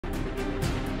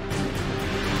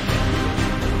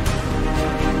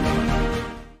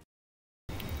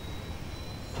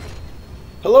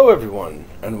Hello everyone,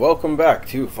 and welcome back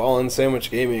to Fallen Sandwich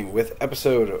Gaming with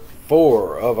episode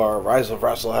 4 of our Rise of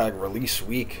Rasalhague release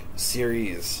week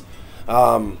series.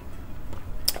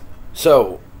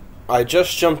 So, I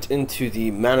just jumped into the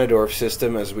Manadorf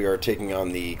system as we are taking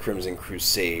on the Crimson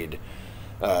Crusade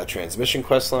transmission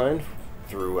questline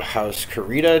through House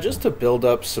Karita, just to build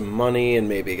up some money and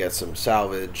maybe get some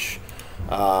salvage,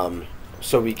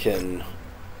 so we can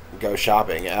go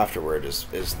shopping afterward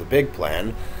is the big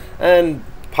plan, and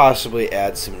possibly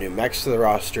add some new mechs to the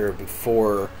roster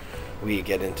before we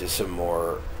get into some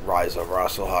more Rise of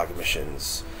Rasalhague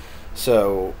missions.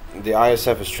 So the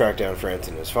ISF has tracked down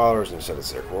Franton and his followers and set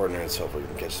us their coordinates. Hopefully we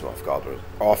can catch them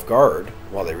off guard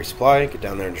while they resupply, get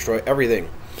down there and destroy everything.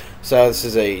 So this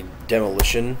is a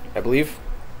demolition, I believe.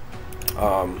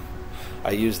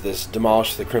 I use this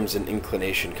demolish the Crimson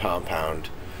Inclination compound.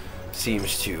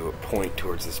 Seems to point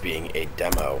towards this being a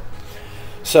demo.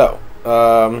 So,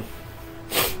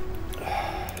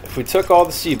 if we took all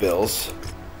the C-bills,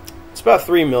 it's about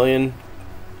 3 million,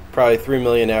 probably 3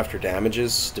 million after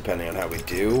damages, depending on how we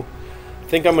do. I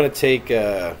think I'm going to take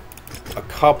a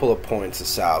couple of points of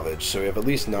salvage, so we have at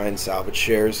least 9 salvage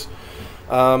shares.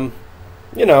 You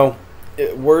know,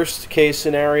 worst case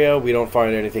scenario, we don't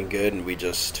find anything good, and we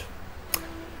just...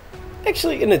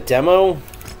 Actually, in a demo,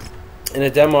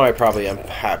 I probably am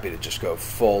happy to just go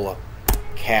full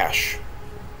cash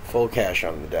on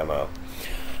the demo.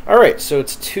 Alright, so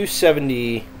it's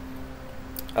 270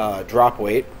 drop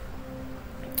weight,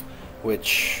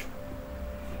 which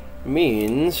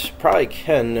means probably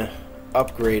can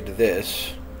upgrade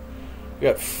this. We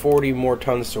got 40 more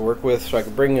tons to work with, so I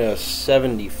could bring a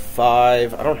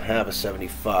 75. I don't have a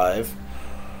 75.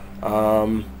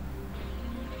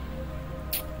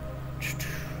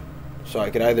 So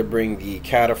I could either bring the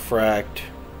Cataphract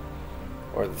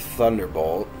or the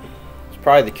Thunderbolt. It's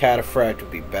probably the Cataphract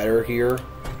would be better here.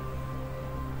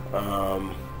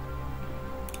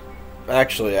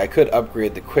 Actually, I could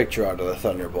upgrade the Quick Draw to the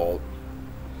Thunderbolt,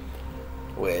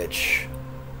 which,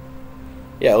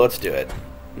 yeah, let's do it.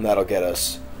 And that'll get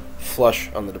us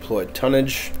flush on the deployed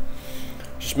tonnage.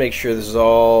 Just make sure this is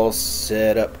all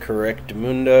set up correct,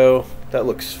 Mundo. That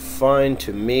looks fine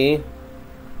to me.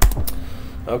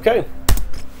 Okay.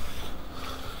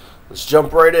 Let's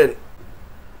jump right in.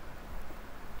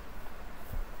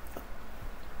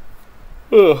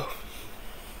 Ugh.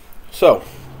 So,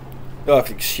 you'll have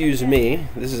to excuse me.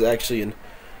 This is actually an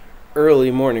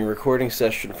early morning recording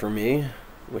session for me,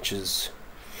 which is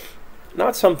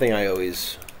not something I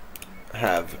always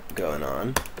have going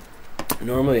on.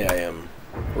 Normally I am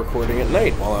recording at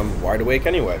night while I'm wide awake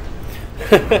anyway.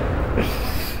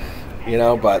 You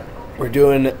know, but we're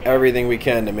doing everything we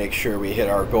can to make sure we hit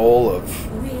our goal of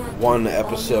 1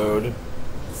 episode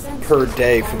per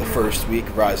day for the first week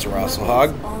of Rise of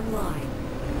Rasalhague.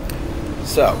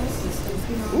 So,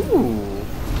 ooh,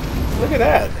 look at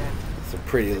that. It's a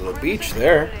pretty little beach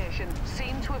there.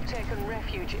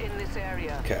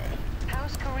 Okay.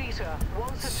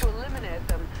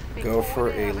 Go for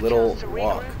a little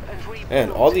walk.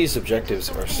 And all these objectives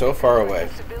are so far away.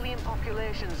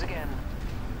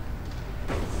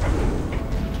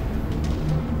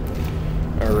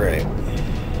 Alright.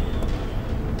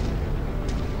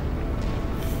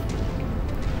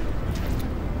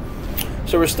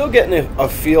 So we're still getting a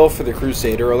feel for the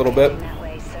Crusader a little bit.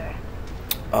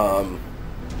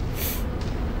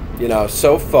 You know,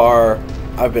 so far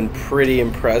I've been pretty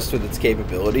impressed with its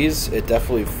capabilities. It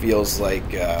definitely feels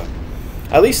like,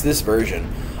 at least this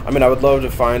version. I mean, I would love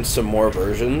to find some more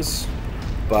versions,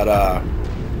 but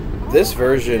this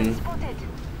version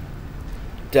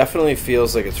definitely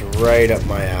feels like it's right up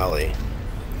my alley.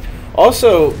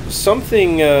 Also,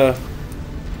 something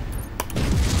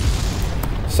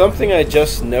I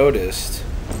just noticed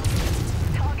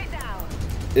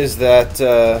is that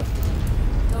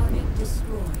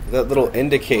that little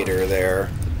indicator there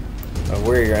of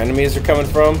where your enemies are coming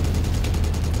from,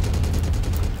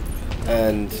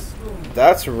 and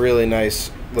that's a really nice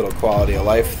little quality of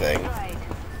life thing.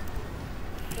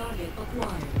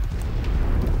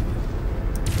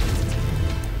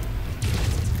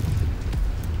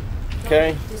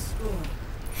 Okay.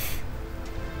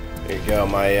 There you go.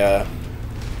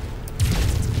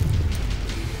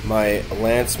 My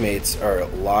lance mates are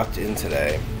locked in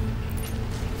today.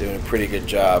 Doing a pretty good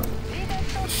job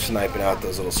sniping out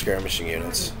those little skirmishing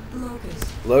units.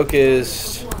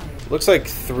 Locust. Looks like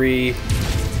 3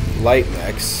 light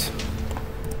mechs.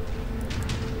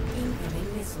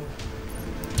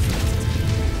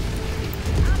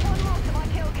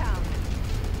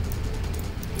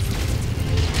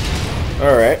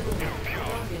 Alright.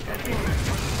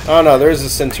 Oh no, there's a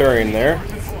Centurion there.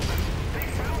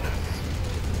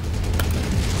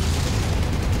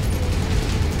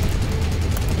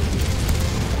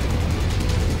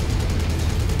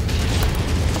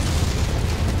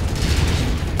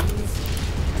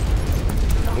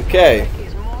 Okay.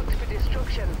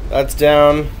 That's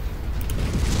down.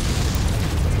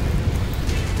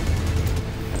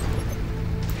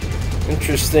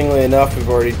 Interestingly enough, we've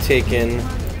already taken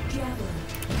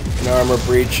an armor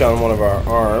breach on one of our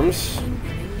arms.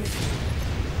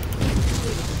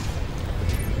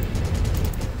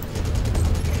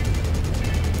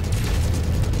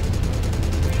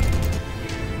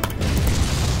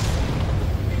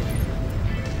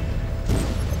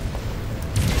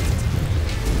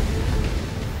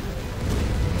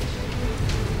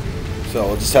 So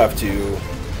we'll just have to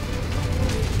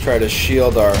try to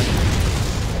shield our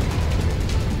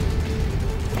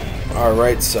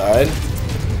right side.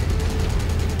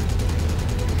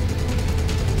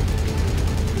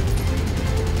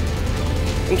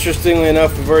 Interestingly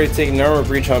enough, we've already taken an armor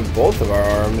breach on both of our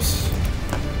arms.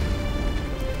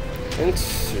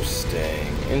 Interesting.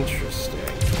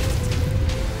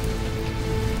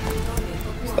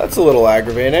 So that's a little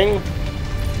aggravating.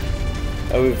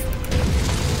 We've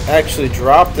actually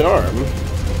dropped an arm.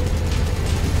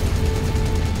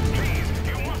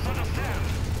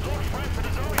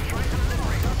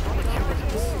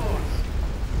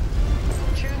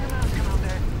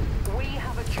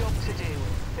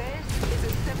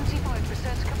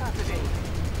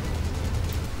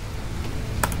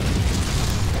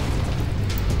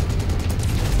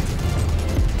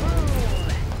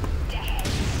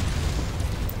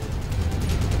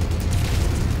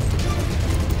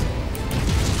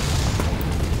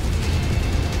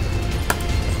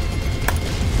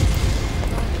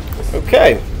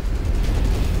 Okay,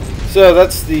 so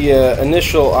that's the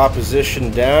initial opposition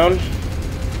down.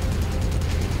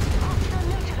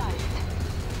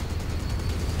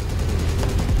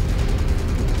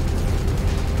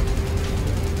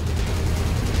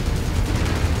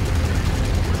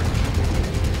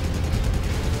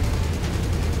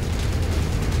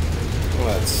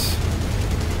 Let's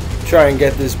try and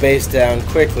get this base down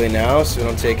quickly now so we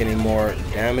don't take any more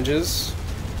damages.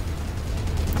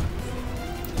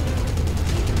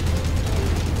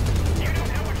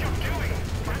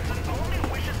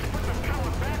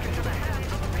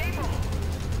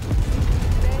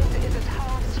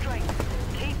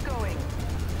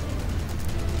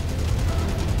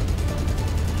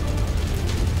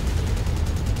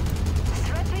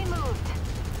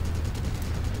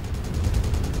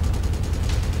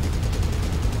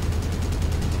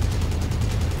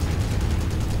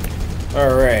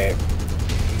 All right.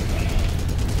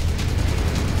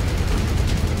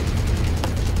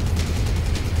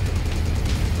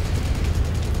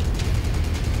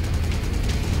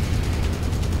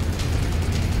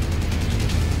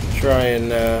 Try and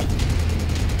get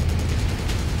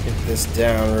this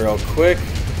down real quick.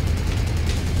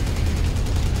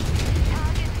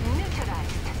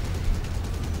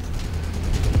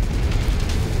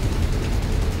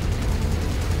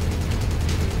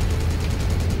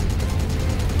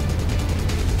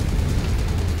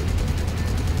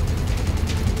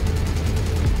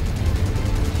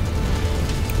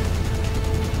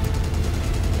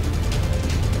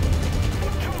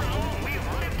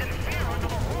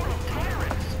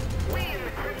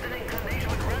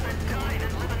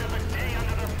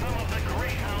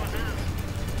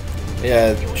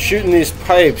 Yeah, shooting these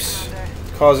pipes,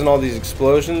 causing all these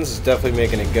explosions, is definitely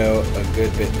making it go a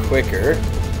good bit quicker.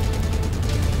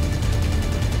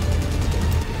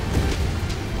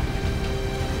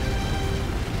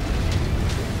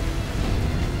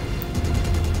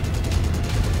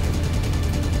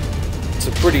 It's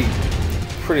a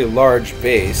pretty large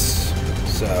base,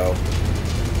 so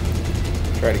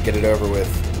try to get it over with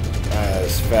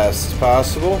as fast as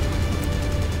possible.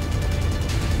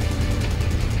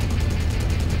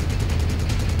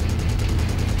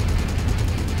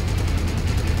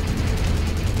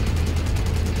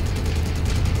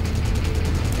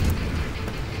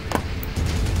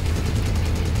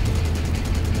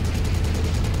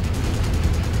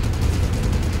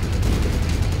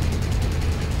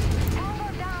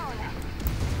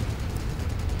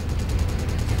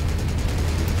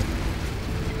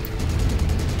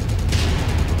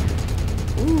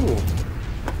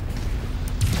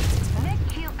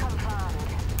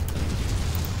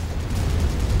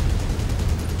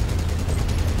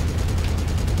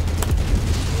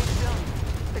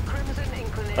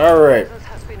 Alright,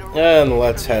 and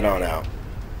let's head on out.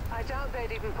 I doubt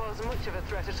they'd even pose much of a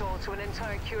threat at all to an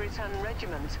entire Curitan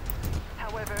regiment.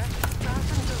 However,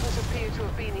 Branson doesn't appear to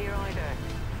have been here either.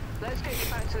 Let's get you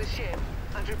back to the ship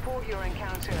and report your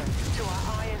encounter to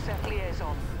our ISF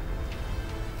liaison.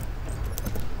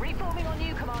 Reforming on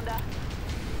you, Commander.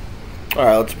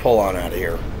 Alright, let's pull on out of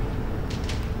here.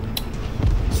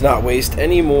 Let's not waste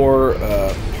any more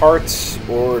parts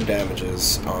or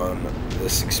damages on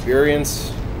this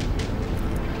experience.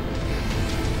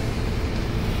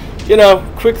 You know,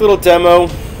 quick little demo.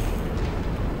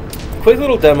 Quick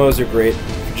little demos are great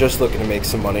for just looking to make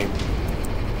some money.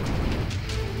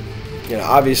 You know,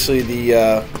 obviously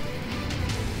the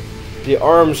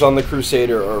arms on the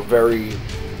Crusader are very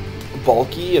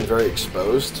bulky and very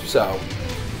exposed, so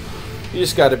you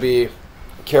just got to be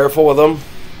careful with them.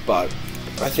 But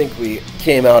I think we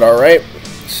came out all right.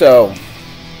 So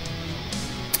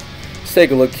let's take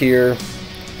a look here.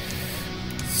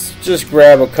 Let's just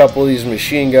grab a couple of these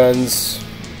machine guns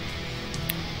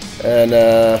and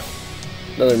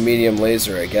another medium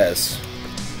laser, I guess.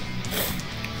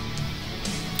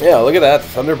 Yeah, look at that. The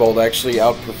Thunderbolt actually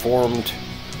outperformed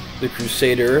the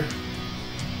Crusader.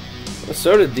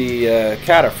 So did the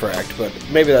Cataphract, but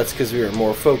maybe that's because we were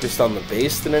more focused on the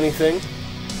base than anything.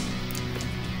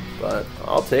 But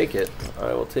I'll take it.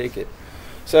 I will take it.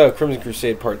 So, Crimson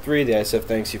Crusade Part 3. The ISF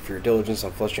thanks you for your diligence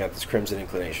on flushing out this Crimson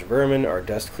Inclination vermin. Our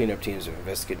desk cleanup teams have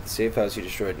investigated the safe house you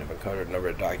destroyed and have uncovered a number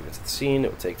of documents at the scene.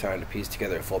 It will take time to piece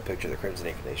together a full picture of the Crimson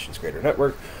Inclination's greater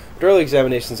network. But early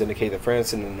examinations indicate that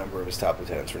Franson and a number of his top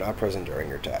lieutenants were not present during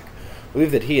your attack. We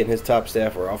believe that he and his top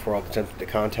staff were off-world attempting to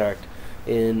contact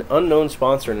an unknown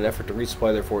sponsor in an effort to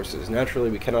resupply their forces.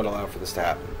 Naturally, we cannot allow for this to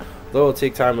happen. Though it will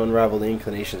take time to unravel the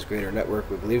Inclination's greater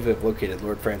network, we believe we have located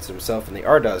Lord Francis himself in the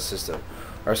Ardaz system.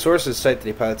 Our sources cite that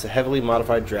he pilots a heavily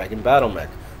modified Dragon battle mech.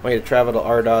 I want you to travel to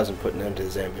Ardaz and put an end to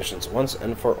his ambitions once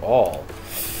and for all.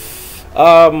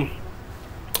 I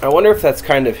wonder if that's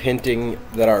kind of hinting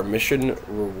that our mission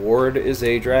reward is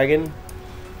a dragon.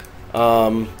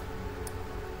 Because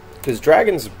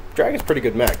Dragon's pretty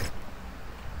good mech.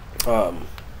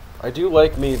 I do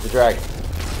like me the dragon.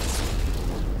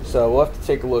 So we'll have to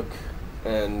take a look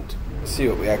and see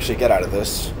what we actually get out of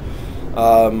this.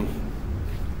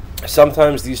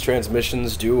 Sometimes these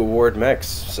transmissions do award mechs,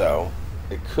 so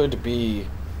it could be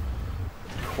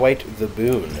quite the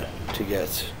boon to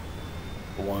get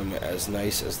one as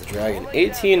nice as the dragon.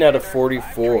 18 out of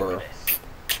 44.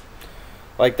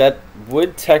 Like, that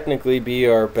would technically be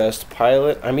our best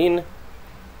pilot. I mean,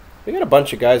 we got a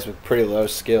bunch of guys with pretty low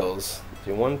skills.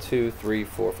 1, 2, 3,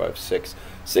 4, 5, 6.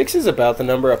 6 is about the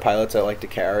number of pilots I like to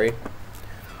carry.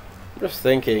 I'm just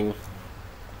thinking,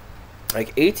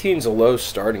 like, 18's a low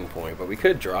starting point, but we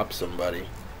could drop somebody.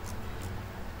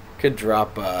 Could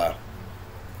drop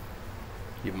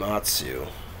Yumatsu.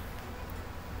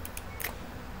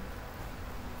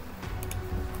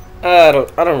 I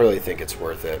don't really think it's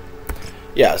worth it.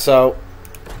 Yeah, so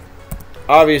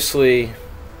obviously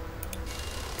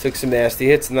took some nasty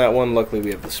hits in that one. Luckily we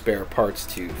have the spare parts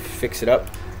to fix it up,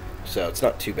 so it's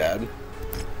not too bad.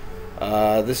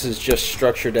 This is just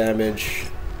structure damage.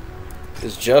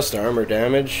 This is just armor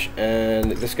damage,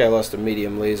 and this guy lost a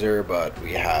medium laser, but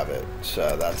we have it,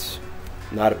 so that's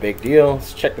not a big deal.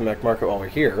 Let's check the mech market while we're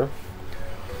here.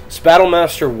 It's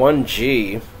Battlemaster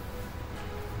 1G.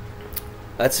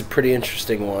 That's a pretty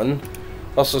interesting one.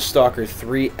 Also Stalker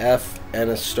 3F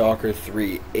and a Stalker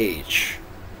 3H.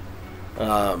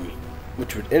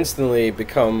 Which would instantly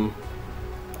become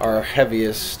our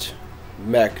heaviest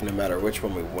mech no matter which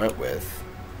one we went with.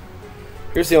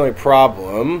 Here's the only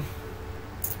problem.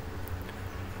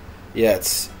 Yeah,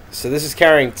 so this is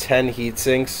carrying 10 heat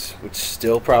sinks, which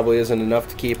still probably isn't enough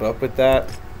to keep up with that.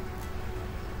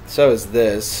 So is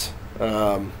this.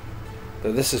 Though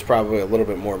this is probably a little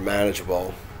bit more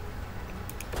manageable.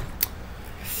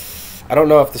 I don't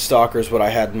know if the Stalker is what I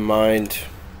had in mind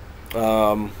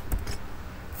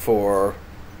for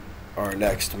our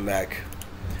next mech.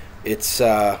 It's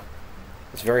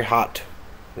very hot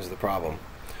is the problem.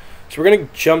 So we're going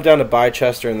to jump down to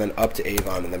Bicester and then up to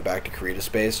Avon and then back to Karita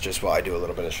Space, just while I do a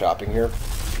little bit of shopping here.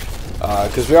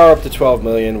 Because we are up to 12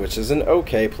 million, which is an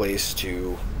okay place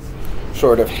to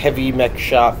sort of heavy mech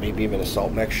shop, maybe even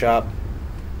assault mech shop.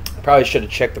 Probably should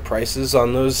have checked the prices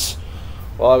on those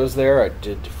while I was there. I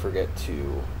did forget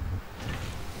to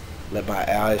let my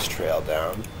eyes trail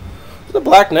down. The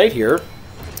Black Knight here,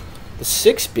 the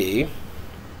 6B,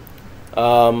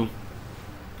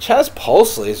 which has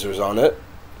pulse lasers on it.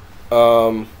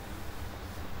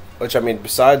 Which, I mean,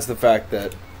 besides the fact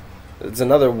that there's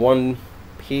another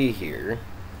 1P here.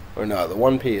 Or no, the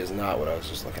 1P is not what I was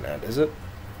just looking at, is it?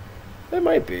 It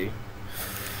might be.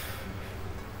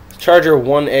 Charger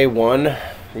 1A1.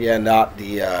 Yeah, not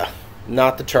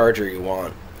the charger you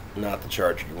want. Not the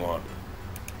charger you want.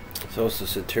 So it's a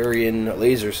Centurion,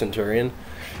 Laser Centurion.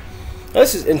 Now,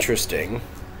 this is interesting.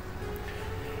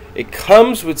 It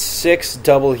comes with 6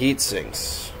 double heat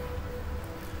sinks.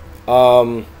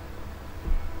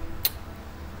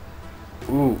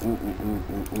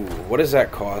 What does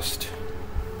that cost?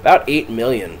 About 8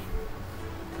 million.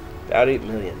 About 8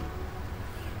 million.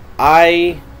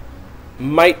 I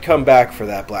might come back for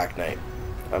that Black Knight.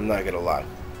 I'm not gonna lie.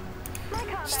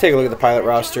 Let's take a look at the pilot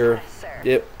roster.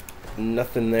 Yep,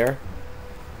 nothing there.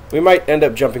 We might end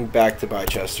up jumping back to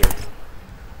Bicester.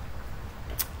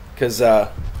 Because,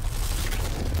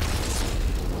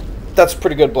 that's a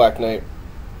pretty good Black Knight.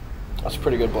 That's a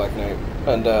pretty good Black Knight.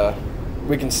 And,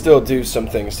 we can still do some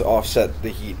things to offset the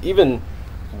heat. Even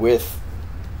with,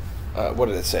 what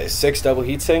did it say? 6 double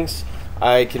heat sinks?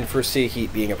 I can foresee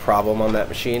heat being a problem on that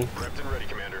machine. Prepped and ready,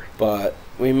 Commander. But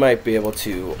we might be able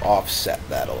to offset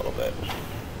that a little bit.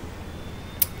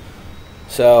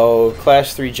 So,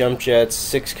 Class 3 jump jets,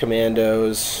 6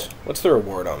 commandos. What's the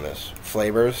reward on this?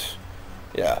 Flamers?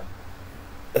 Yeah.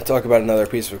 Let's talk about another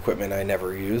piece of equipment I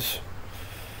never use.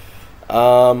 Do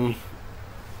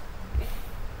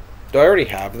I already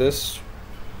have this?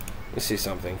 Let me see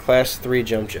something. Class 3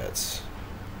 jump jets.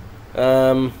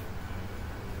 No,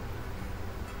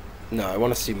 I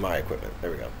want to see my equipment.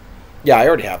 There we go. Yeah, I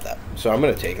already have that. So I'm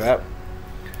going to take that.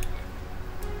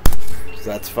 So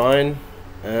that's fine.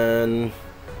 And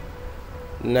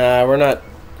nah, we're not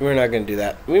going to do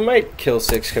that. We might kill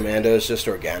 6 commandos just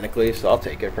organically, so I'll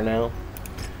take it for now.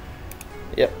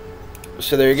 Yep.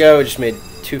 So there you go. We just made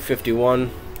 251.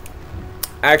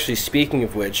 Actually, speaking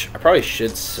of which, I probably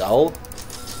should sell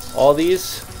all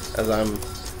these, as I'm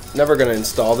never going to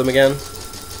install them again.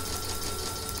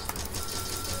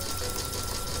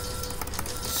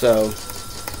 So,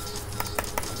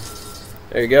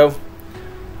 there you go.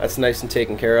 That's nice and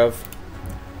taken care of.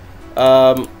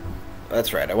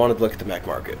 That's right, I wanted to look at the mech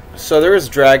market. So there is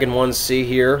Dragon 1C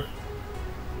here.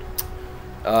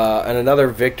 And another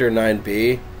Victor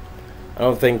 9B. I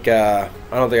don't think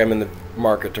I'm in the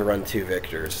market to run 2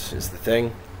 Victors, is the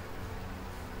thing.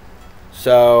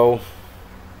 So,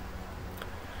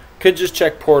 could just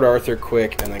check Port Arthur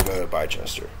quick and then go to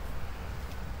Bicester.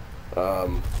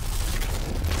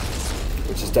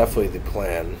 Which is definitely the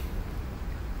plan.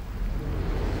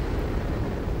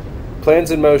 Plans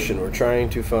in motion. We're trying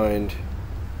to find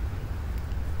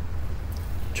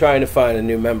a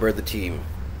new member of the team.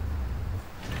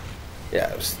 Yeah,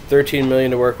 it was 13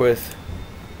 million to work with.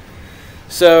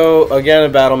 So again,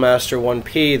 a Battlemaster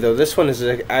 1P, though this one is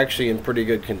actually in pretty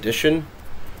good condition.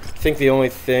 I think the only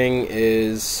thing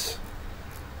is,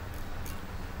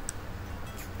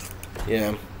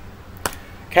 yeah,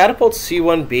 Catapult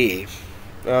C1B.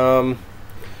 I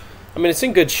mean, it's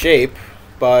in good shape,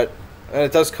 but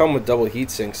it does come with double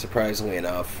heatsink, surprisingly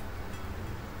enough.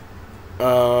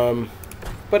 But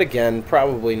again,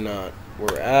 probably not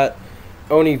where we're at.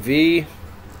 Oni V,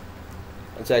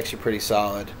 that's actually pretty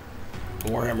solid.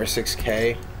 Warhammer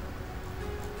 6K.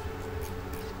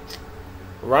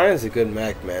 Ryan's a good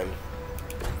mech, man.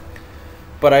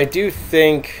 But I do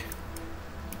think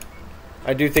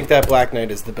that Black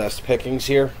Knight is the best pickings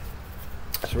here.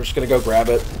 So we're just gonna go grab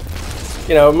it.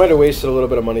 You know, I might have wasted a little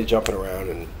bit of money jumping around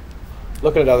and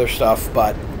looking at other stuff,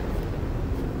 but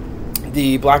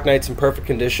the Black Knight's in perfect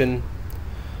condition.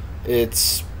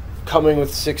 It's coming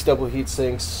with 6 double heat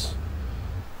sinks,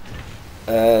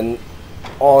 and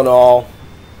all in all,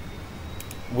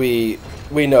 we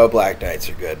know Black Knights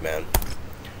are good, man.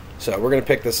 So we're gonna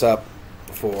pick this up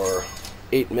for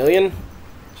 8 million.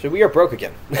 So we are broke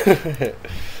again,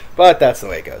 but that's the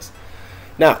way it goes.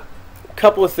 Now, a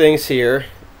couple of things here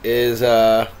is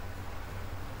let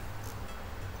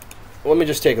me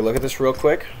just take a look at this real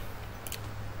quick.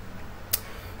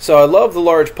 So I love the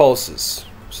large pulses.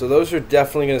 So those are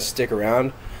definitely going to stick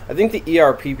around. I think the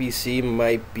ERPPC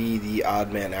might be the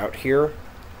odd man out here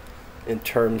in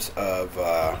terms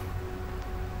of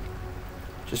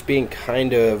just being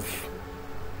kind of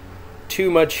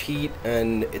too much heat,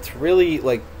 and it's really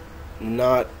like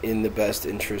not in the best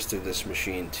interest of this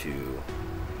machine to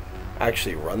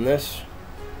actually run this.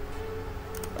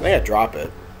 I think I'd drop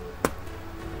it.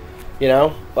 You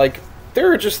know, like,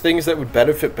 there are just things that would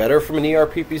benefit better from an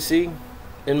ERPPC,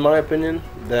 in my opinion,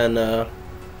 than a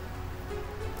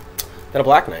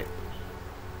Black Knight.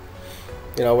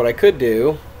 You know, what I could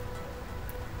do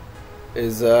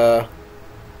is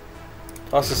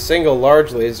toss a single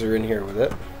large laser in here with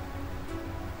it,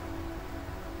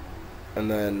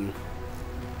 and then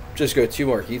just go 2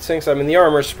 more heat sinks. I mean, the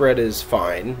armor spread is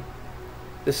fine.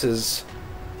 This is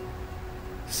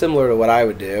similar to what I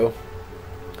would do.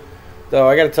 Though,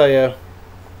 I gotta tell you,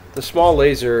 the small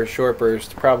laser short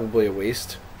burst, probably a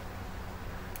waste.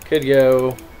 Could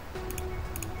go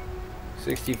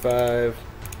 65,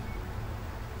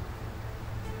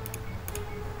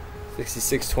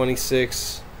 66,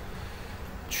 26,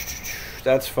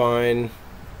 that's fine.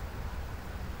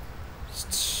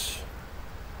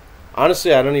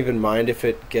 Honestly, I don't even mind if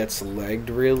it gets legged,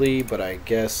 really, but I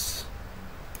guess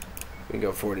we can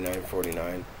go 49,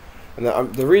 49. And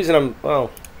the reason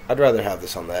well, I'd rather have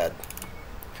this on the head.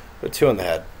 Put 2 on the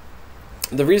head.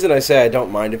 The reason I say I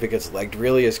don't mind if it gets legged,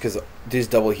 really, is because these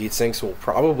double heat sinks will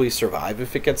probably survive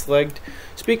if it gets legged.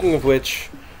 Speaking of which,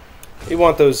 we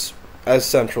want those as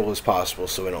central as possible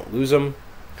so we don't lose them.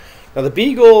 Now, the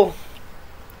Beagle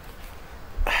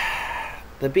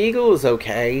is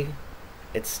okay.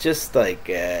 It's just like,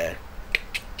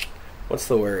 what's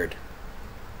the word?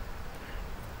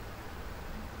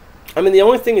 I mean, the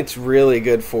only thing it's really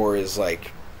good for is,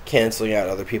 like, canceling out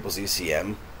other people's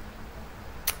ECM.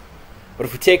 But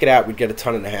if we take it out, we'd get a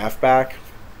ton and a half back.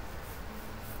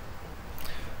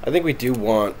 I think we do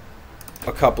want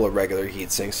a couple of regular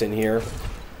heat sinks in here.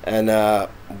 And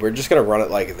we're just going to run it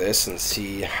like this and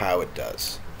see how it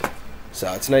does.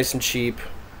 So it's nice and cheap.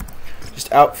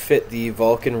 Just outfit the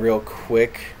Vulcan real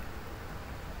quick.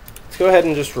 Let's go ahead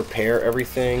and just repair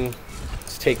everything.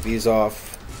 Let's take these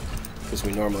off, as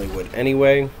we normally would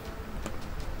anyway.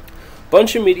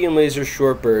 Bunch of medium laser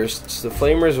short bursts. The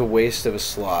flamer is a waste of a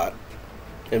slot,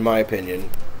 in my opinion.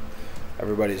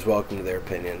 Everybody's welcome to their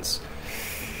opinions.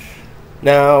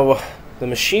 Now, the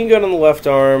machine gun on the left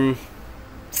arm,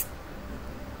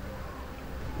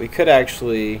 we could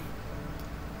actually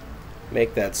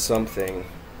make that something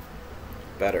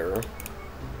better.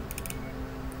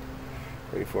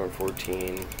 34 and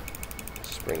 14.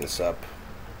 Let's bring this up.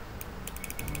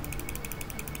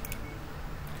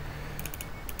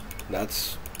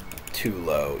 That's too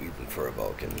low even for a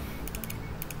Vulcan.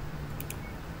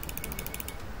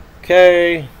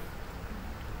 Okay.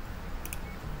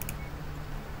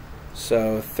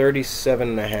 So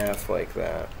 37.5 like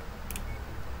that.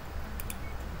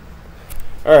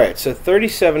 Alright, so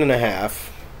 37.5.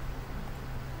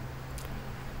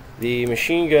 The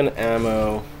machine gun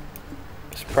ammo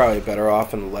is probably better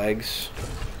off in the legs.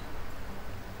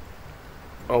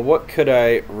 Oh, what could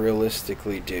I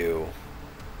realistically do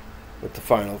with the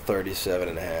final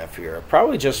 37.5 here?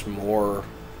 Probably just more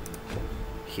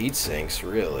heat sinks,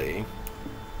 really.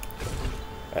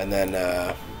 And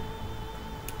then,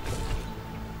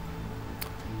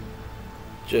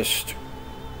 just,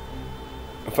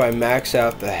 if I max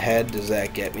out the head, does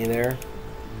that get me there?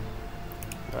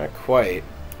 Not quite.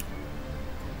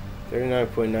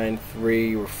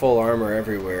 39.93, we're full armor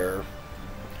everywhere.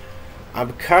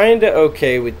 I'm kinda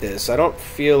okay with this. I don't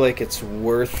feel like it's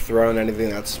worth throwing anything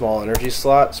that small energy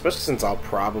slot, especially since I'll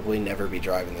probably never be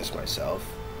driving this myself.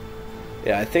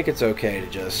 Yeah, I think it's okay to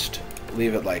just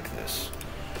leave it like this.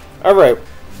 Alright.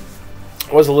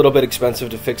 It was a little bit expensive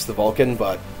to fix the Vulcan,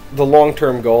 but the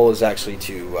long-term goal is actually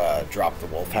to drop the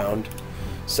Wolfhound.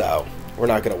 So, we're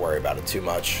not going to worry about it too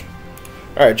much.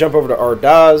 Alright, jump over to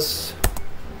Ardaz.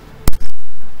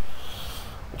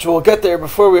 Which we'll get there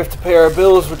before we have to pay our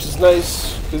bills, which is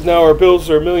nice, because now our bills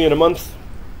are $1 million a month.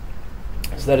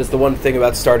 So that is the one thing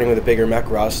about starting with a bigger mech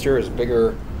roster, is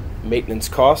bigger maintenance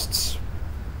costs.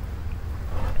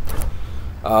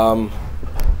 You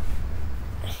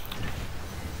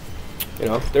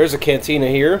know, there's a cantina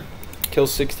here. Kill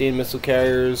 16 missile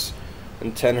carriers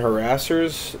and 10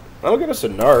 harassers. That'll get us a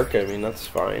narc. I mean, that's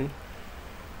fine.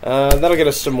 That'll get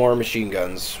us some more machine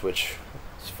guns, which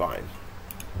is fine.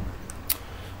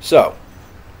 So,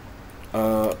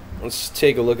 let's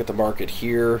take a look at the market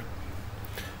here.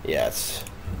 Yeah, it's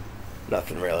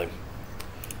nothing really.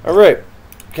 Alright,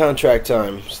 contract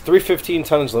time. It's 315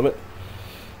 tonnage limit.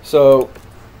 So,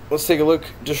 let's take a look.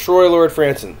 Destroy Lord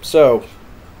Franson. So,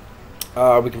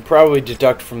 we can probably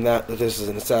deduct from that this is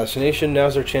an assassination.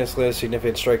 Now's our chance to lay a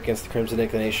significant strike against the Crimson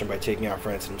Inclination by taking out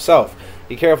Franson himself.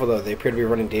 Be careful, though. They appear to be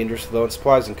running dangerously low on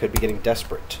supplies and could be getting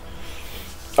desperate.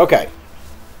 Okay.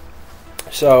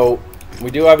 So, we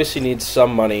do obviously need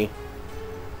some money.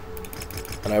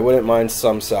 And I wouldn't mind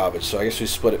some salvage. So, I guess we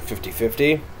split it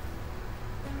 50-50.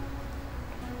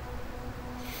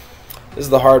 This is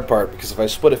the hard part, because if I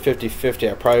split it 50-50,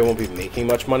 I probably won't be making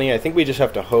much money. I think we just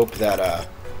have to hope that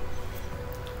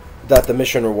that the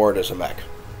mission reward is a mech,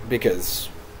 because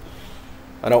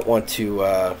I don't want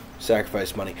to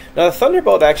sacrifice money. Now, the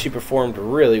Thunderbolt actually performed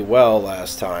really well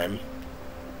last time.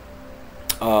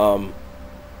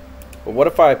 But what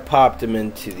if I popped him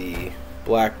into the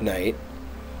Black Knight?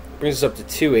 Brings us up to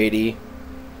 280.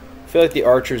 I feel like the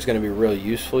Archer is going to be really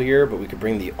useful here, but we could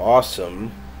bring the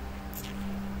Awesome.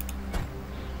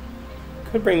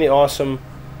 Could bring the Awesome.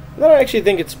 And then I actually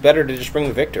think it's better to just bring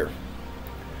the Victor.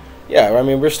 Yeah, I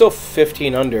mean, we're still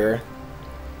 15 under.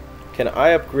 Can I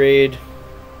upgrade?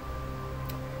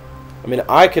 I mean,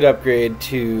 I could upgrade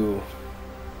to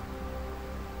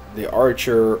the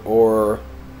archer or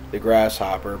the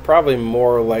grasshopper. Probably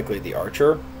more likely the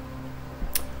archer.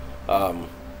 I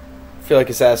feel like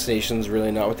assassination's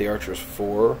really not what the archer's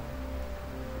for.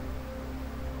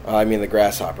 I mean the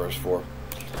grasshopper is for.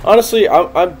 Honestly,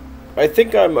 I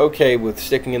think I'm okay with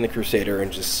sticking in the Crusader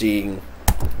and just seeing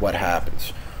what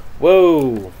happens.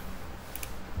 Whoa,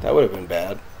 that would have been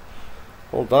bad.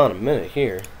 Hold on a minute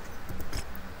here.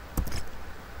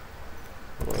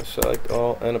 I want to select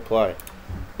all and apply.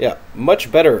 Yeah,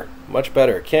 much better, much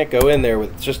better. Can't go in there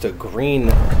with just a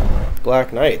green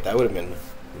Black Knight. That would have been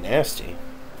nasty.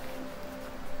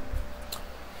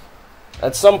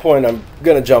 At some point, I'm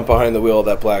going to jump behind the wheel of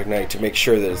that Black Knight to make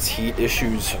sure that its heat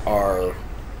issues are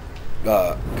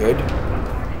good.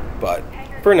 But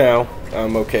for now,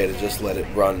 I'm okay to just let it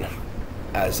run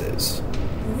as is.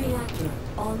 Reactor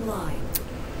online.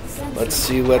 Let's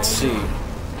see, let's see.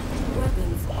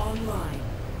 Weapons online.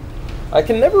 I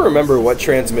can never remember what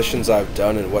transmissions I've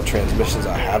done and what transmissions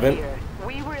I haven't.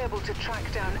 We were able to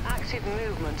track down active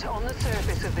movement on the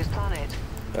surface of this planet.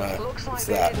 Looks like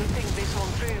they didn't think this one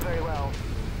through very well.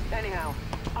 Anyhow,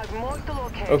 I've marked the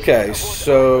location. Okay,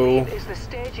 so is the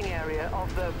staging area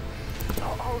of the.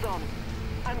 Hold on,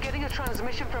 I'm getting a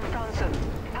transmission from Franson.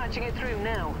 Patching it through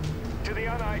now. To the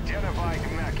unidentified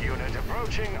mech unit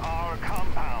approaching our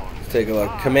compound. let's take a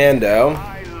look. Commando.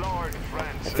 My Lord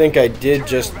I think I did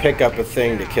just pick up a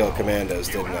thing to kill commandos,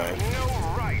 didn't I? No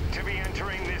right to be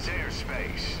entering this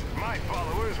airspace. My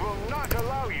followers will not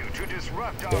allow you to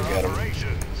disrupt our get 'em.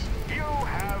 operations. You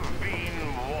have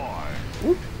been warned.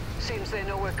 Whoop. Seems they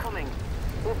know we're coming.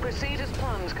 We'll proceed as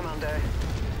planned, Commander.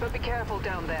 But be careful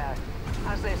down there.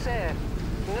 As they say,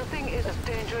 nothing is as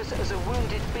dangerous as a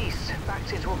wounded beast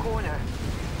backed into a corner.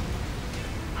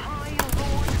 Hi,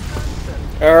 Lord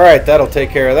Franson. Alright, that'll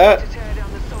take care of that. To tear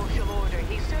down the social order,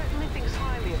 he certainly thinks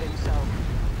highly of himself.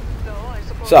 Though I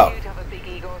suppose So. you'd have a big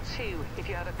ego too if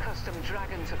you had a custom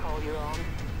dragon to call your own.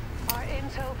 Our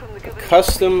intel from the governing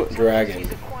Custom body tells us dragon.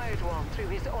 He's acquired one through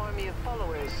his army of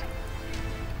followers.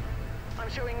 I'm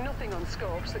showing nothing on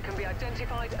scopes that can be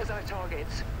identified as our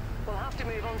targets. We'll have to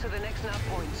move on to the next nav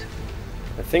point.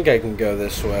 I think I can go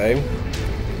this way.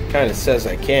 Kind of says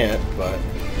I can't, but...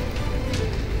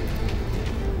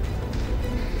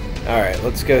 Alright,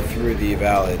 let's go through the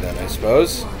valley then, I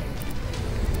suppose.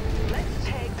 Let's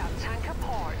take that tank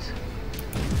apart.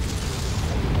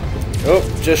 Oh,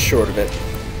 just short of it.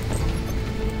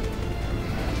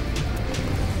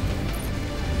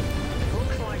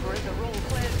 Looks like we're at the wrong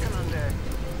place, Commander.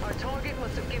 Our target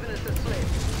must have given us the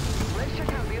slip. Let's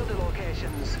check out the other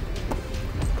locations.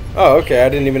 Oh, okay, I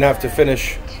didn't even have to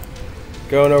finish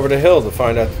going over the hill to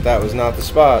find out that that was not the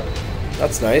spot.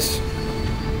 That's nice.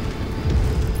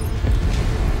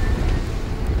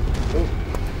 Ooh.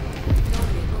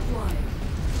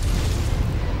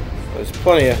 There's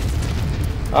plenty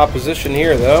of opposition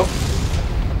here, though.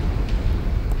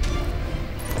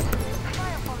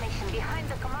 Fire formation behind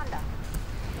the commander.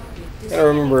 Gotta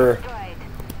remember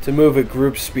to move at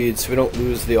group speed so we don't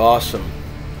lose the awesome.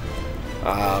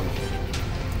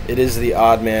 It is the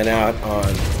odd man out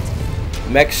on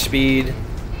mech speed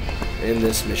in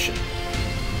this mission.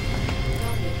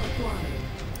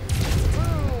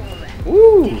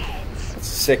 Woo! That's a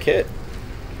sick hit.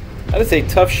 That is a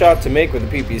tough shot to make with a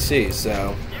PPC,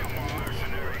 so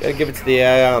gotta give it to the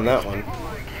AI on that one.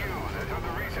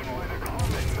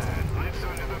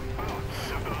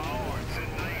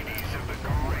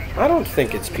 I don't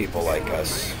think it's people like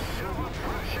us.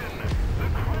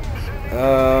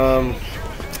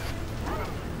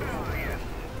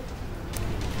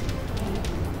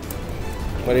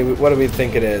 What do we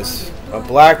think it is? A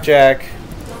blackjack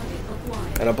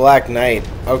and a black knight.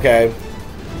 Okay.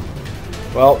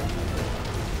 Well,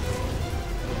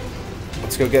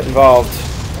 let's go get involved.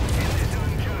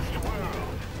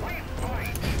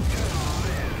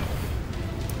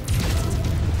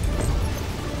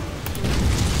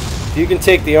 If you can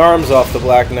take the arms off the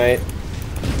Black Knight.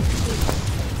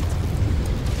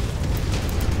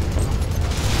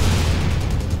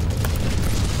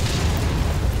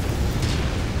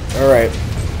 Alright.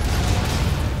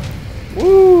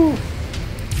 Woo!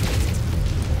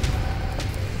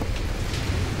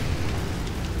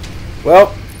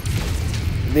 Well,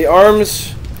 the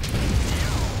arms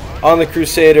on the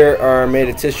Crusader are made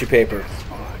of tissue paper.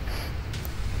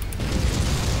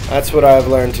 That's what I've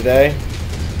learned today.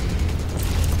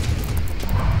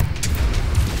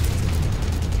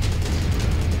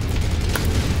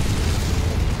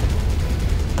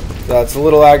 So it's a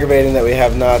little aggravating that we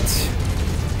have not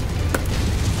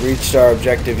reached our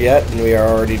objective yet, and we are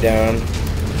already down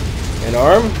an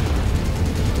arm.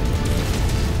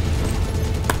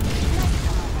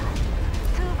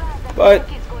 But,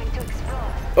 He's going to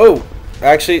explode. oh,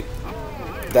 actually,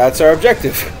 that's our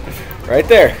objective. Right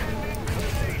there.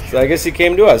 So I guess he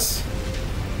came to us.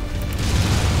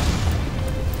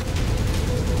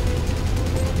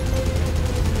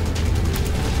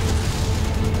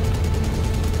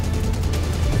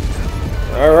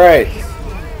 Alright.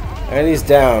 And he's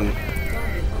down.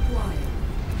 Target acquired.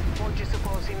 What do you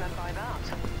suppose he meant by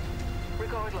that?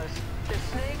 Regardless, the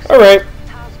snake's Alright.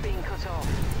 has been cut off,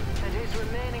 and his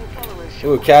remaining followers should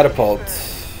Ooh, be catapult.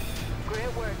 dispersed.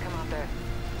 Great work, Commander.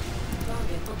 Target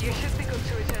You acquired. should be good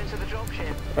to return to the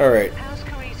dropship. Alright. House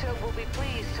Carita will be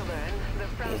pleased to learn that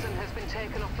Franzen has been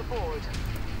taken off the board.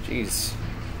 Jeez.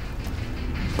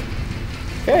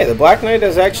 Okay, the Black Knight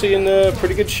is actually in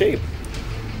pretty good shape.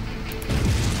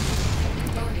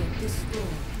 Target destroyed.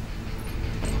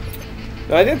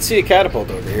 Now, I did see a catapult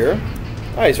over here.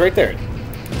 Oh, he's right there.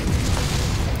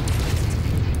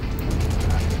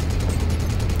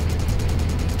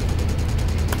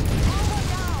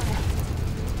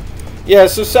 Yeah,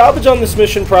 so salvage on this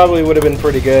mission probably would have been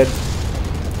pretty good.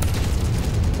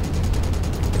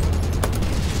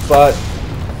 But,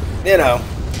 you know.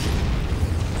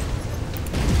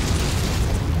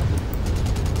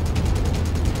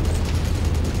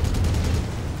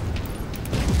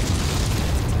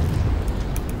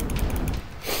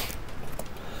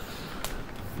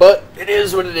 But it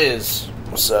is what it is.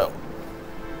 So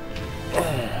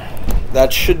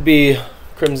that should be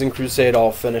Crimson Crusade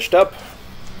all finished up.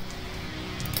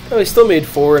 Oh, he still made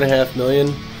 $4.5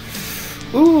 million.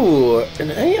 Ooh,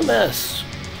 an AMS.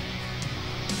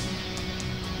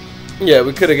 Yeah,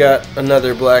 we could have got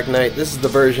another Black Knight. This is the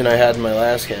version I had in my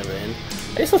last campaign.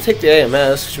 I guess I'll take the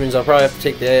AMS, which means I'll probably have to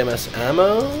take the AMS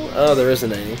ammo. Oh, there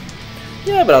isn't any.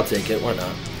 Yeah, but I'll take it. Why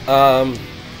not?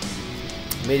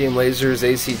 Medium lasers,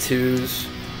 AC2s,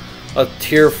 a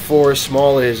tier 4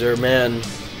 small laser. Man,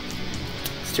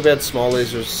 it's too bad small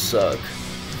lasers suck.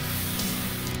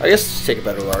 I guess just take a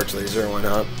better large laser. Why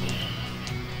not?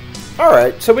 All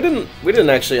right, so we didn't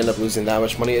actually end up losing that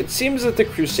much money. It seems that the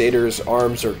Crusaders'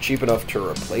 arms are cheap enough to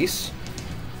replace,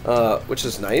 which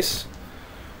is nice.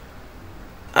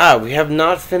 Ah, we have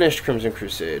not finished Crimson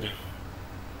Crusade.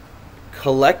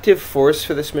 Collective force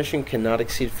for this mission cannot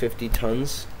exceed 50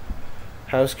 tons.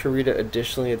 House Carita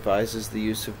additionally advises the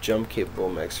use of jump-capable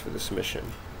mechs for this mission.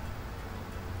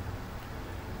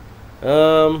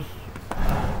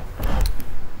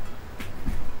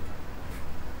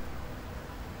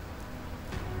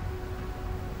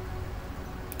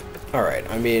 Alright,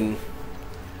 I mean,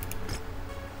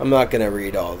 I'm not going to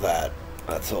read all that.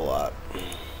 That's a lot.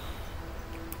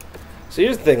 So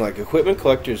here's the thing, like, equipment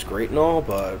collector is great and all,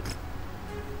 but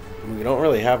we don't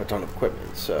really have a ton of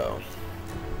equipment, so...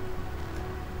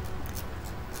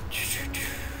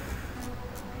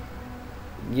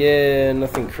 Yeah,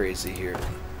 nothing crazy here.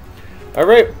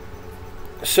 Alright,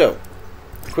 so,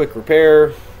 quick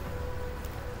repair.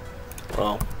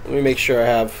 Well, let me make sure I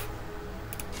have...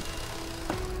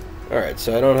 Alright,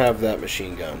 so I don't have that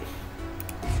machine gun.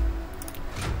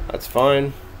 That's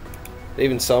fine. They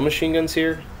even sell machine guns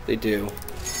here? They do.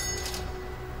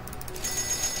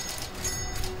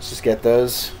 Let's just get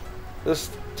those.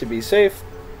 Just to be safe.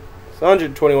 It's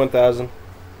 121,000.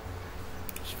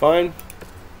 It's fine.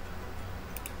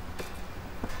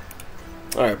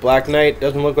 Alright, Black Knight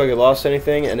doesn't look like it lost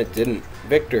anything, and it didn't.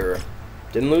 Victor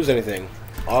didn't lose anything.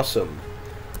 Awesome.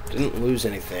 Didn't lose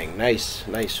anything. Nice,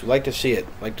 nice. Like to see it.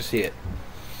 Like to see it.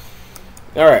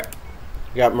 Alright.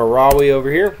 We got Marawi over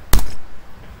here.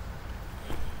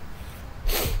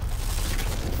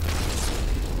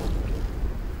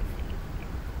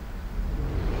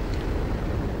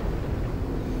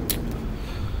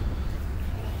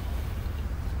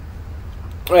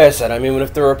 Like I said, I mean,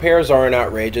 if the repairs aren't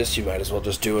outrageous, you might as well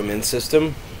just do them in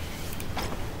system.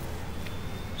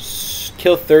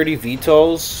 Kill 30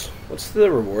 VTOLs. What's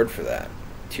the reward for that?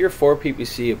 Tier 4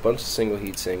 PPC, a bunch of single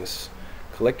heat sinks,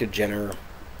 collect a Jenner.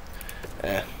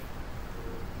 We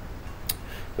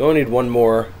only need one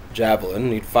more Javelin.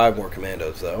 Need 5 more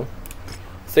Commandos, though.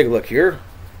 Let's take a look here.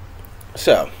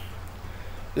 So,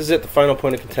 this is it, the final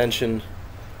point of contention.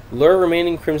 Lure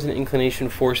remaining Crimson Inclination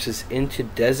forces into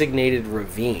designated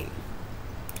ravine.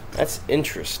 That's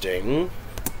interesting.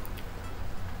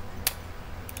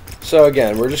 So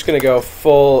again, we're just going to go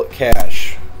full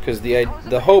cash, because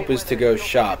the hope is to go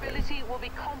shopping.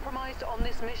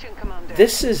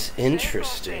 This is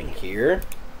interesting here.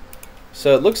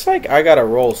 So it looks like I got to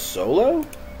roll solo.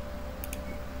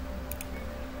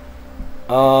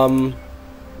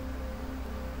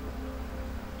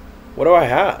 What do I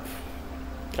have?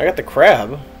 I got the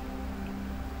crab.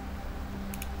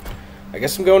 I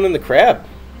guess I'm going in the crab.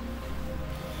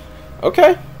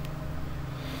 Okay.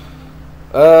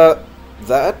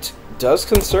 That does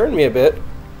concern me a bit.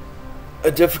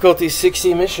 A difficulty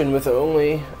 60 mission with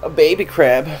only a baby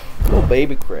crab. Little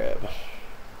baby crab.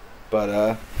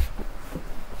 But,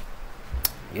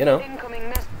 you know,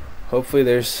 hopefully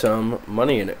there's some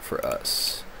money in it for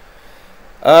us.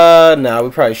 No, we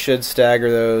probably should stagger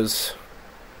those.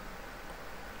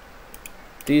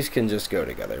 These can just go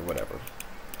together, whatever.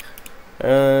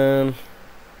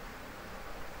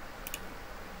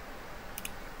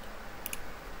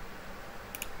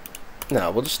 No,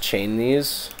 we'll just chain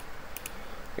these.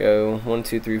 Go 1,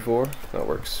 2, 3, 4. That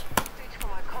works. For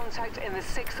my contact in the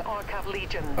 6th Arcav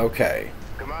Legion. Okay.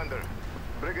 Commander,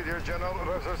 Brigadier General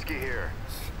Rasalhague here.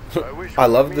 I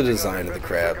love the design of the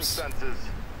crabs.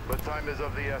 But time is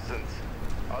of the essence.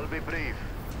 I'll be brief.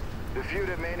 The few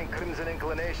remaining Crimson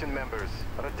Inclination members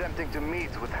are attempting to meet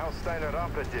with House Steiner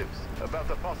operatives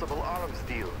about a possible arms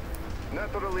deal.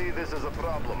 Naturally, this is a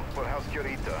problem for House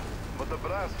Kurita, but the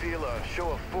brass feel a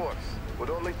show of force would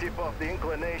only tip off the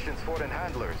Inclination's foreign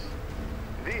handlers.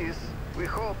 This, we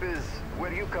hope, is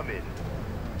where you come in.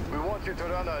 We want you to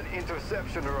run an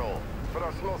interception role for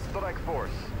our small strike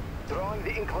force, drawing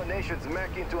the Inclination's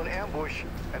mech into an ambush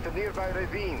at a nearby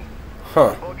ravine.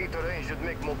 Huh. Boggy terrain should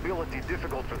make mobility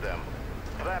difficult for them,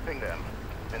 trapping them,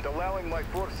 and allowing my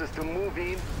forces to move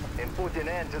in and put an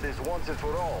end to this once and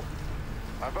for all.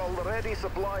 I've already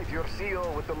supplied your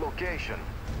CO with the location.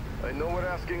 I know we're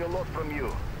asking a lot from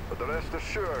you, but rest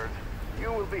assured,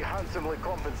 you will be handsomely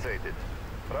compensated.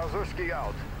 Rasalhague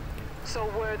out.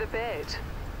 So we're the bait.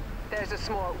 There's a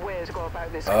smart way to go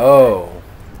about this. Oh.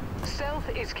 Stealth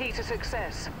is key to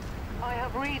success. I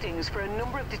have readings for a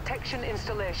number of detection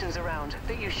installations around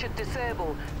that you should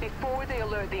disable before they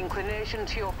alert the Inclination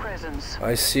to your presence.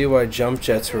 I see why jump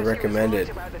jets were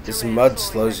recommended. This mud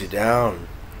slows you down.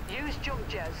 Use jump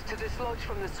jets to dislodge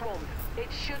from the swamp. It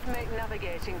should make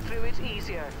navigating through it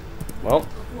easier. Well,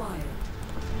 Acquired.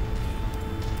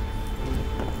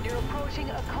 You're approaching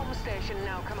a comm station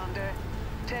now, Commander.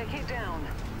 Take it down.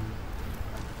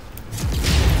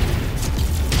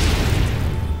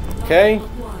 okay.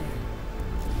 Acquired.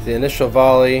 The initial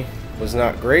volley was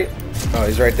not great. Oh,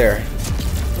 he's right there. I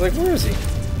was like, where is he?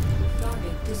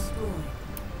 Target destroyed.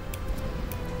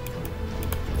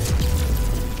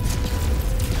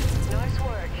 Nice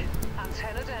work.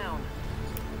 Antenna down.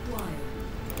 Acquired.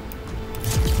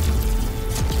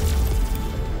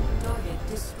 Target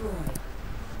destroyed.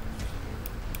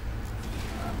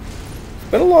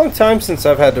 It's been a long time since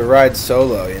I've had to ride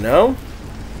solo, you know?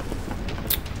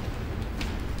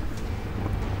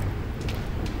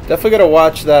 Definitely gotta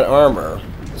watch that armor.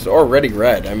 It's already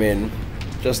red. I mean,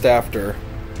 just after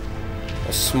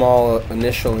a small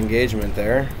initial engagement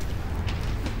there.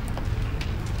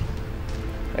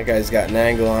 That guy's got an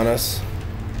angle on us.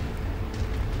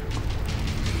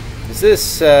 Is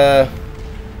this,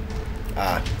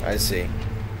 Ah, I see.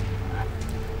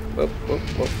 Whoop, whoop,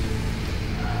 whoop.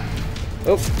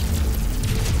 Oh.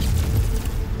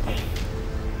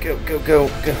 Go, go, go,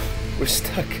 go. We're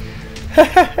stuck.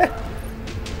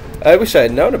 I wish I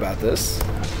had known about this.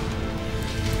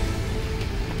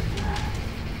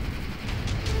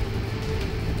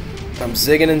 I'm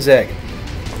zigging and zagging.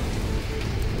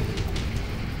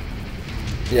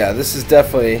 Yeah, this is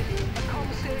definitely... A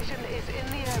comm station is in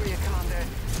the area, Commander.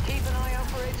 Keep an eye out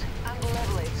for it and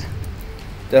level it.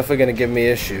 Definitely gonna give me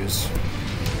issues.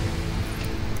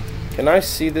 Can I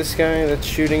see this guy that's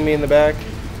shooting me in the back?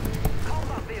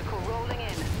 Combat vehicle rolling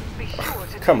in. Be sure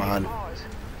to Come take it on. apart.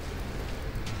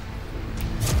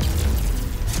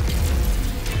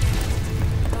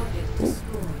 Target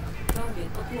destroyed. Target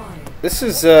acquired. This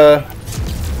is,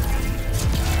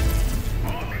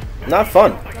 not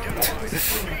fun.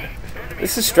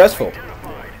 This is stressful. Target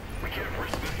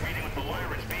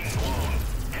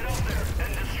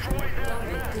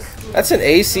destroyed. That's an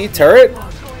AC turret?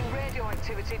 Ongoing radio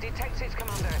activity detected,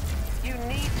 Commander. You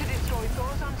need to destroy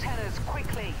those antennas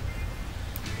quickly.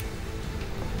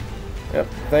 Yep,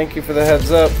 thank you for the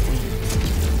heads up.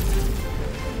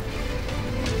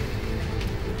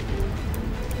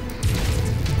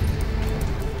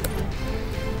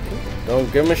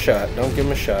 Don't give him a shot. Don't give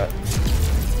him a shot.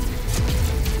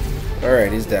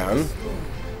 Alright, he's down.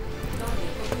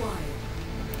 Target acquired.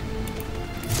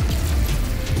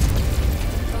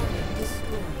 Target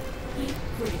destroyed. Heat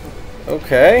critical.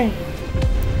 Okay.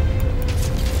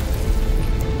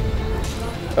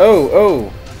 Oh,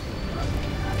 oh.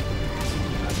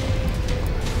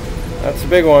 That's a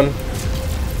big one.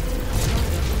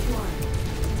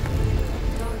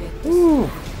 Target Ooh.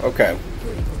 Okay.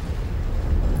 critical.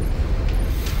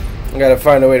 I gotta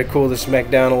find a way to cool this mech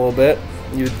down a little bit.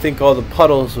 You'd think all the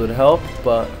puddles would help,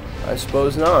 but I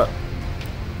suppose not.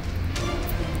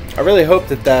 I really hope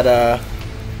that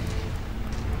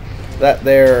that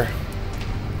their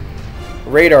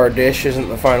radar dish isn't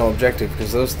the final objective,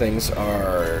 because those things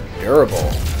are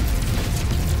durable.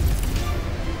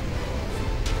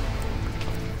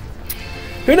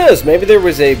 Who knows? Maybe there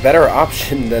was a better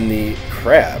option than the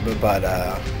crab, but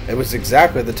it was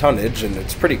exactly the tonnage, and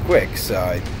it's pretty quick, so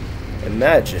I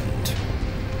imagined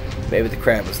maybe the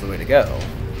crab was the way to go.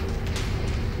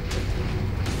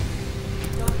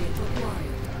 Target acquired.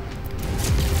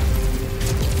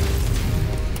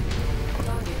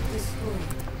 Target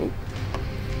destroyed.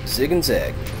 Zig and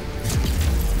zag.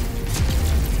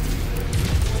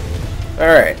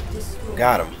 Alright,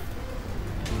 got him.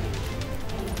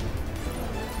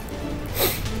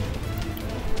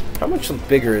 How much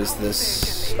bigger is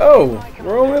this? Oh,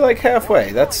 we're only like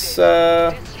halfway. That's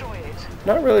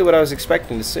not really what I was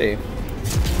expecting to see.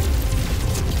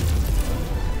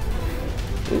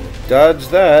 Oop, dodge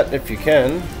that if you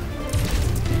can.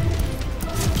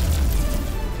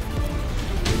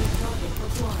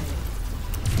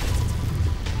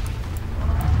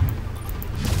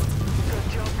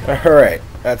 Alright,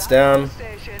 that's down.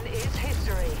 Station is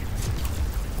history.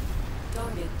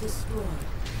 Target destroyed.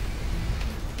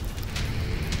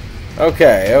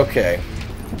 Okay, okay.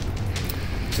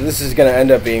 So this is going to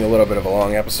end up being a little bit of a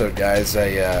long episode, guys.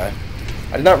 I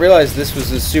did not realize this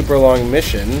was a super long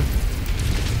mission.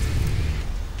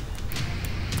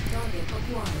 Target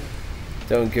acquired.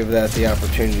 Don't give that the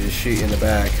opportunity to shoot you in the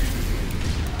back.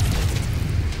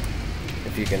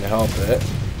 If you can help it.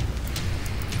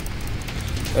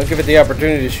 Don't give it the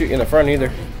opportunity to shoot you in the front either.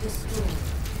 Destroyed.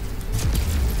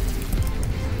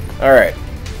 Alright.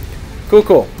 Cool,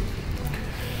 cool.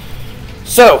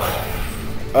 So,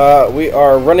 we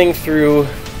are running through...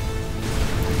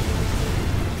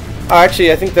 Oh,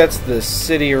 actually, I think that's the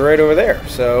city right over there.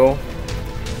 So,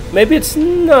 maybe it's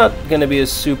not going to be a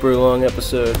super long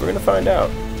episode. We're going to find out.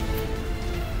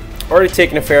 Already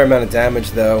taken a fair amount of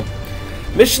damage, though.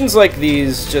 Missions like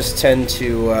these just tend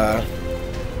to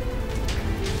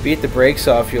beat the brakes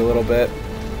off you a little bit.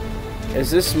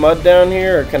 Is this mud down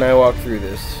here, or can I walk through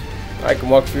this? I can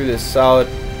walk through this solid.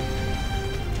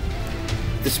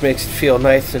 This makes it feel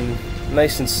nice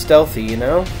and stealthy, you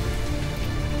know?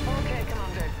 Okay,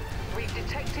 Commander. We've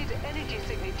detected energy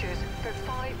signatures for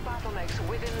 5 bottlenecks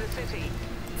within the city.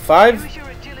 5? Use your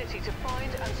agility to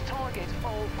find and target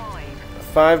all 5.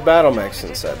 5 battle mechs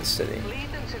inside the city.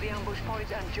 Lead them to the ambush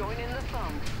point and join in the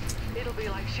fun. It'll be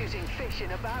like shooting fish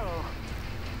in a barrel.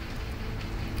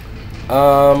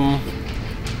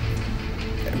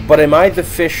 But am I the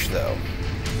fish, though?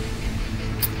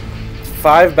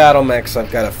 5 battle mechs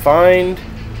I've got to find.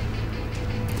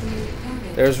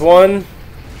 There's one.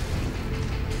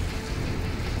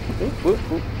 Boop, boop,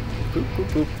 boop, boop, boop,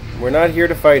 boop. We're not here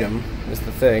to fight him, is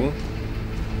the thing.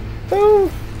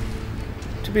 Though,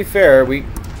 to be fair, we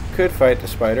could fight the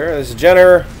spider. There's a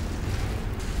Jenner.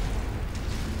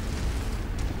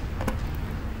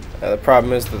 The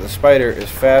problem is that the spider is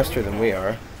faster than we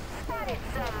are.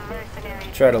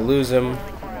 Try to lose him.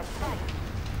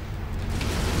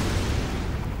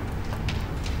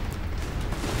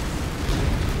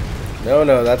 No,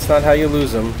 no, that's not how you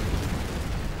lose him.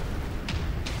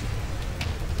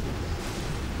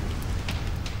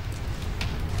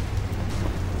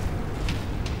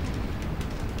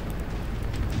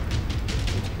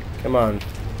 Come on.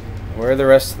 Where are the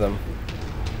rest of them?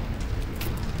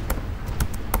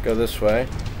 Go this way.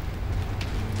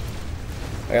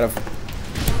 I gotta...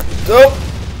 Oh!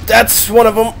 That's one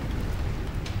of them!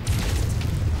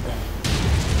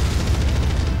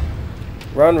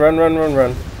 Run, run, run, run,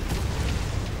 run.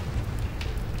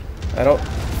 I don't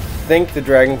think the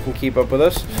dragon can keep up with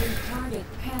us.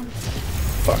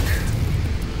 Fuck.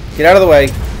 Get out of the way.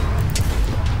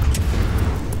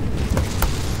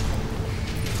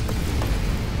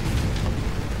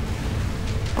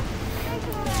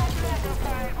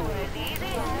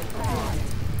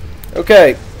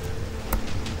 Okay.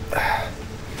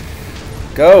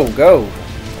 Go, go.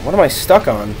 What am I stuck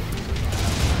on?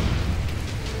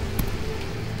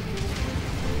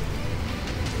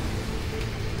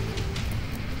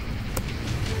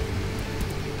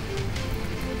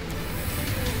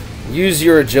 Use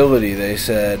your agility, they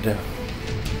said.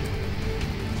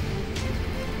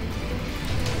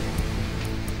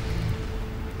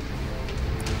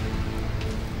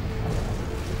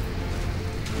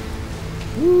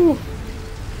 Woo.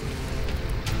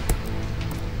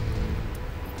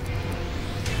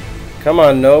 Come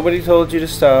on, nobody told you to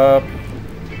stop.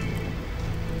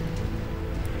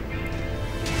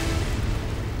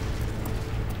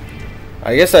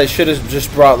 I guess I should have just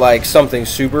brought like something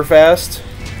super fast,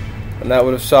 and that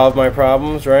would have solved my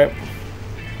problems, right?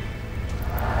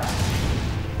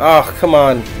 Oh, come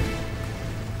on.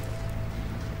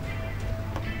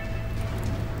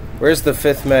 Where's the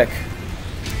 5th mech?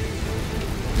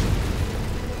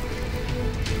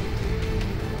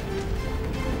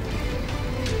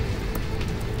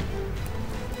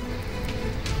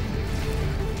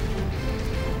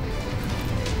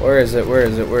 Where is it? Where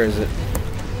is it? Where is it?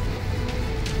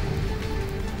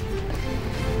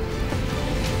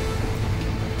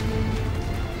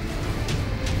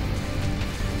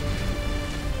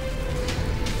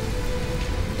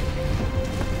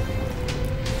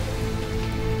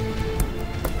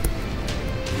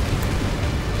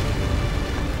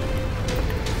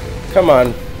 Come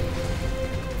on.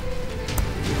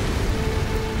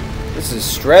 This is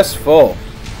stressful.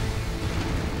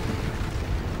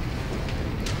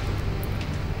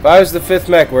 If I was the 5th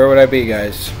mech, where would I be,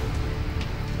 guys?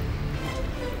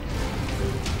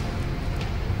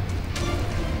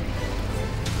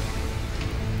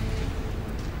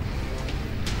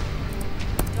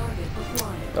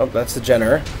 Oh, that's the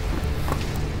generator.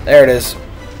 There it is.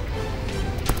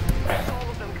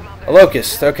 A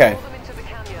locust, okay.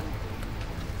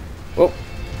 Whoop.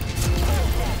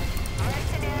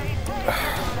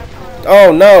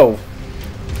 Oh no!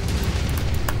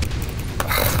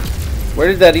 Where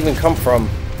did that even come from?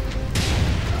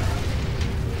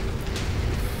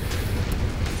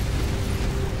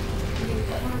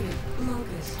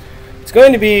 It's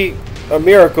going to be a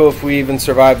miracle if we even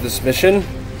survive this mission.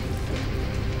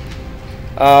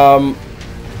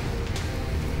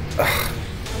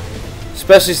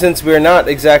 Especially since we're not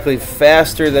exactly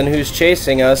faster than who's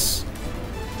chasing us.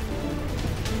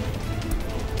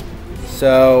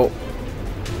 So,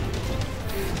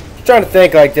 I'm trying to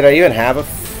think, like, did I even have a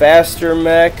faster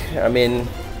mech? I mean,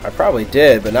 I probably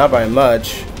did, but not by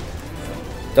much.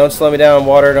 Don't slow me down,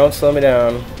 water. Don't slow me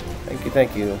down. Thank you,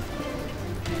 thank you.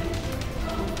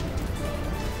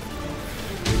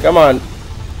 Come on.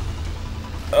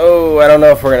 Oh, I don't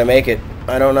know if we're going to make it.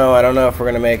 I don't know if we're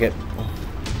going to make it.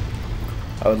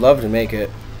 I would love to make it.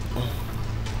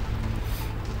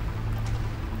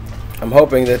 I'm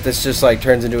hoping that this just like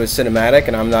turns into a cinematic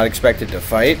and I'm not expected to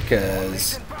fight,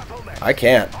 because I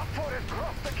can't.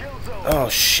 Oh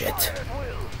shit.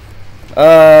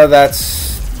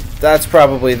 That's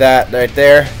probably that right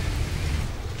there.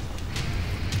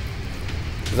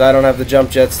 Because I don't have the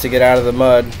jump jets to get out of the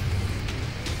mud.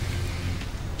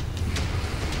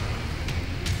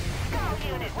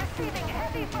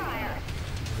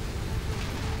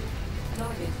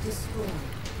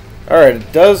 Alright,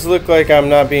 it does look like I'm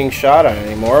not being shot at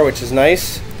anymore, which is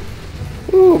nice.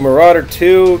 Ooh, Marauder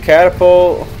 2,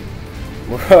 Catapult.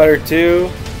 Marauder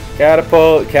 2,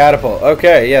 Catapult, Catapult.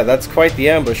 Okay, yeah, that's quite the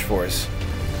ambush force.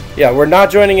 Yeah, we're not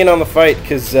joining in on the fight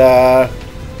because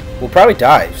we'll probably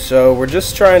die. So we're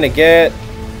just trying to get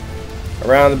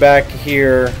around the back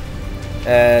here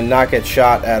and not get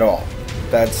shot at all.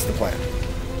 That's the plan.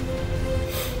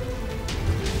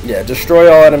 Yeah, destroy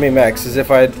all enemy mechs, as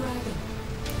if I'd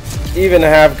even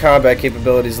have combat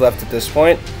capabilities left at this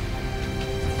point.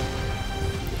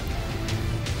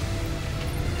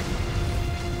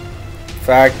 In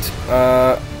fact,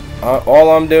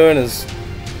 all I'm doing is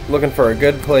looking for a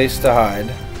good place to hide.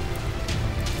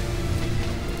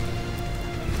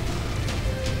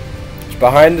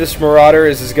 Behind this Marauder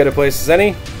is as good a place as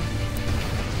any.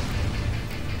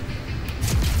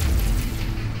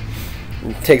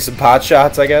 Take some pot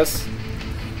shots, I guess.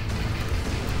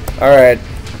 Alright.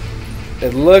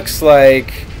 It looks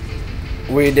like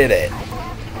we did it.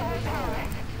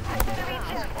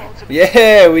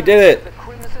 Yeah, we did it.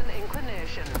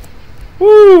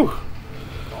 Woo!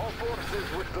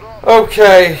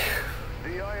 Okay.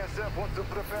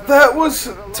 That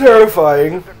was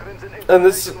terrifying. And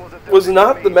this was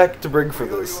not the mech to bring for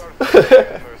this.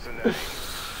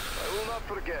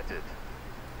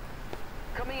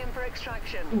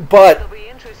 But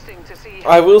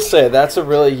I will say that's a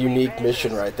really unique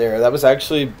mission right there. That was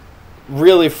actually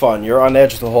really fun. You're on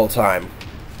edge the whole time.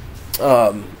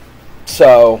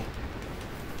 So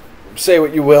say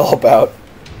what you will about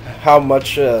how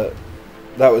much that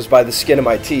was by the skin of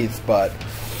my teeth, but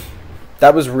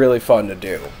that was really fun to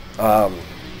do.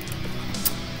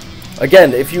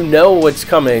 Again, if you know what's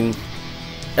coming,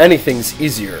 anything's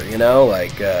easier, you know?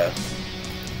 Like,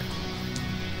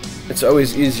 it's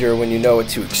always easier when you know what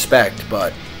to expect,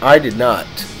 but I did not.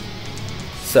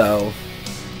 So,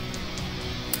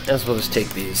 I guess we'll just take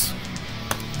these.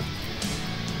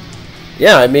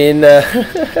 Yeah, I mean,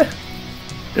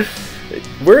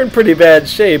 we're in pretty bad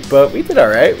shape, but we did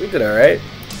alright. We did alright.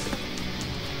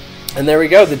 And there we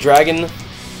go, the Dragon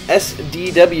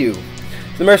SDW.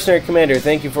 The Mercenary Commander,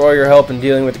 thank you for all your help in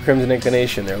dealing with the Crimson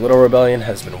Inclination. Their little rebellion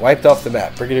has been wiped off the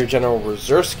map. Brigadier General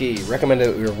Rozersky recommended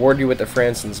that we reward you with the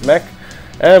Fransen's mech,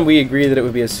 and we agree that it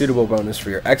would be a suitable bonus for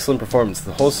your excellent performance.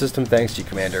 The whole system thanks to you,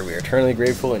 Commander. We are eternally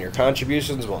grateful, and your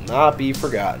contributions will not be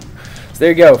forgotten. So there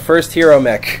you go, first hero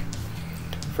mech.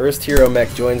 First hero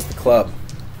mech joins the club.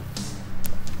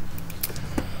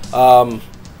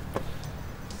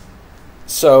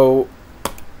 So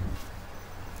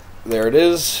there it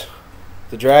is.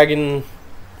 The Dragon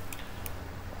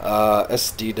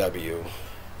SDW.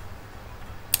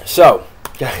 So,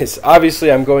 guys, obviously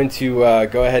I'm going to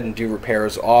go ahead and do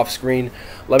repairs off screen.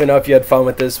 Let me know if you had fun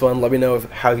with this one. Let me know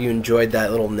how you enjoyed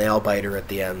that little nail biter at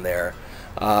the end there.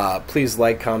 Please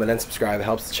like, comment, and subscribe. It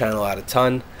helps the channel out a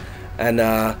ton. And,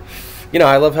 you know,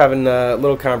 I love having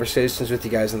little conversations with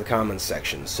you guys in the comments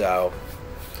section. So,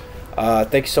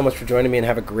 thank you so much for joining me, and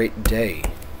have a great day.